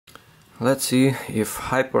Let's see if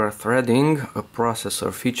hyper-threading, a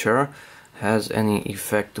processor feature, has any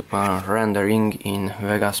effect upon rendering in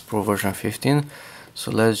Vegas Pro version 15.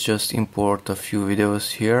 So let's just import a few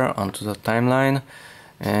videos here onto the timeline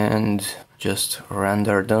and just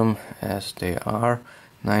render them as they are.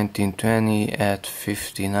 1920 at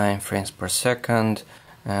 59 frames per second,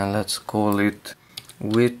 and let's call it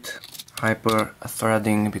with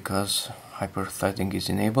hyper-threading because hyper-threading is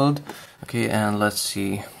enabled. Okay, and let's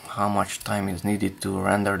see how much time is needed to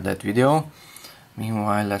render that video.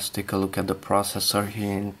 Meanwhile, let's take a look at the processor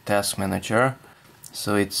here in Task Manager.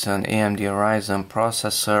 So it's an AMD Ryzen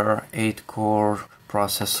processor, 8-core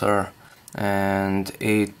processor and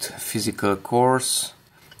 8 physical cores,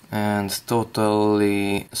 and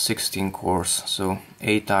totally 16 cores, so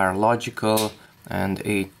 8 are logical and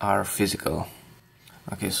 8 are physical.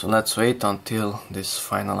 Okay, so let's wait until this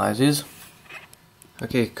finalizes.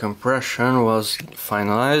 Okay, compression was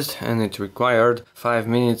finalized and it required 5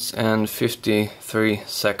 minutes and 53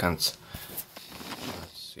 seconds.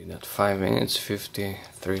 Let's see that, 5 minutes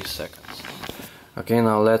 53 seconds. Okay,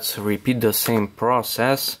 now let's repeat the same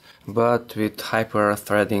process but with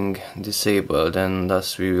hyper-threading disabled, and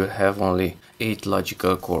thus we will have only 8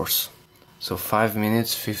 logical cores. So 5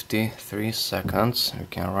 minutes 53 seconds, we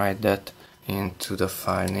can write that into the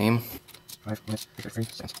file name. 5 minutes 53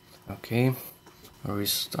 seconds. Okay,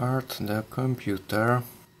 restart the computer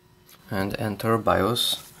and enter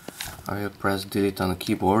BIOS. I will press delete on the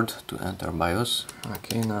keyboard to enter BIOS.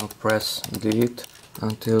 Okay, now press delete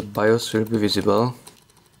until BIOS will be visible.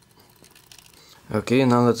 Okay,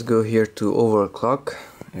 now let's go here to overclock.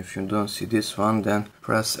 If you don't see this one, then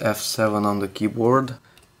press F7 on the keyboard.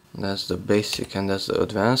 That's the basic and that's the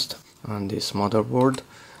advanced on this motherboard.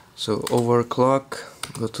 So overclock,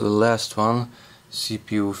 go to the last one,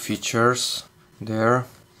 CPU features, there,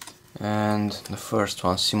 and the first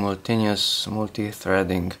one, simultaneous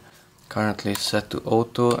multi-threading, currently set to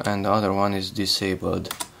auto and the other one is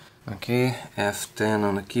disabled. Okay, F10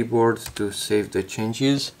 on the keyboard to save the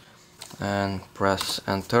changes and press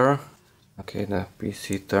enter. Okay, the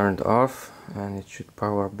PC turned off and it should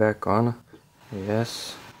power back on.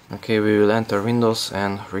 Yes. Okay, we will enter Windows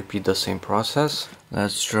and repeat the same process.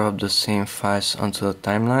 Let's drop the same files onto the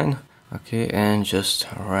timeline. Okay, and just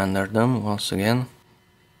render them once again.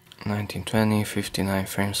 1920, 59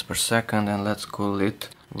 frames per second, and let's call it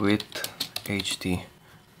with HD.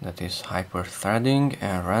 That is hyper-threading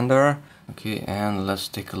and render. Okay, and let's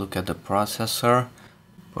take a look at the processor.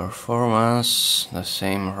 Performance, the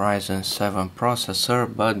same Ryzen 7 processor,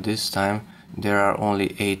 but this time there are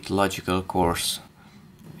only 8 logical cores.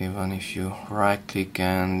 Even if you right click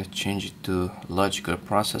and change it to logical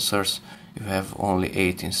processors, you have only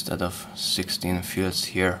 8 instead of 16 fields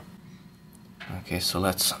here. Okay, so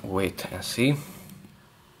let's wait and see.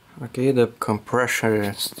 Okay, the compression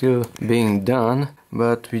is still being done,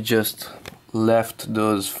 but we just left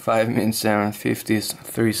those 5 minutes and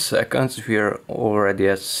 53 seconds. We are already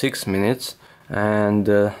at 6 minutes and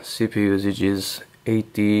CPU usage is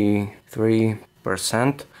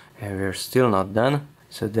 83% and we're still not done.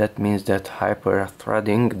 So that means that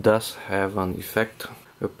hyper-threading does have an effect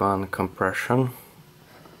upon compression.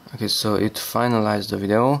 Okay, so it finalized the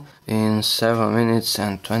video in 7 minutes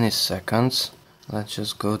and 20 seconds. Let's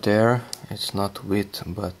just go there. It's not with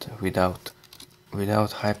but without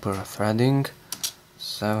hyper-threading.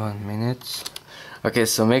 7 minutes. Okay,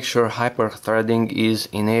 so make sure hyper-threading is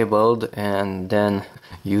enabled and then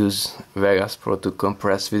use Vegas Pro to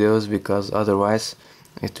compress videos, because otherwise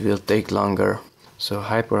it will take longer. So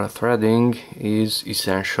hyper-threading is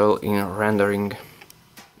essential in rendering.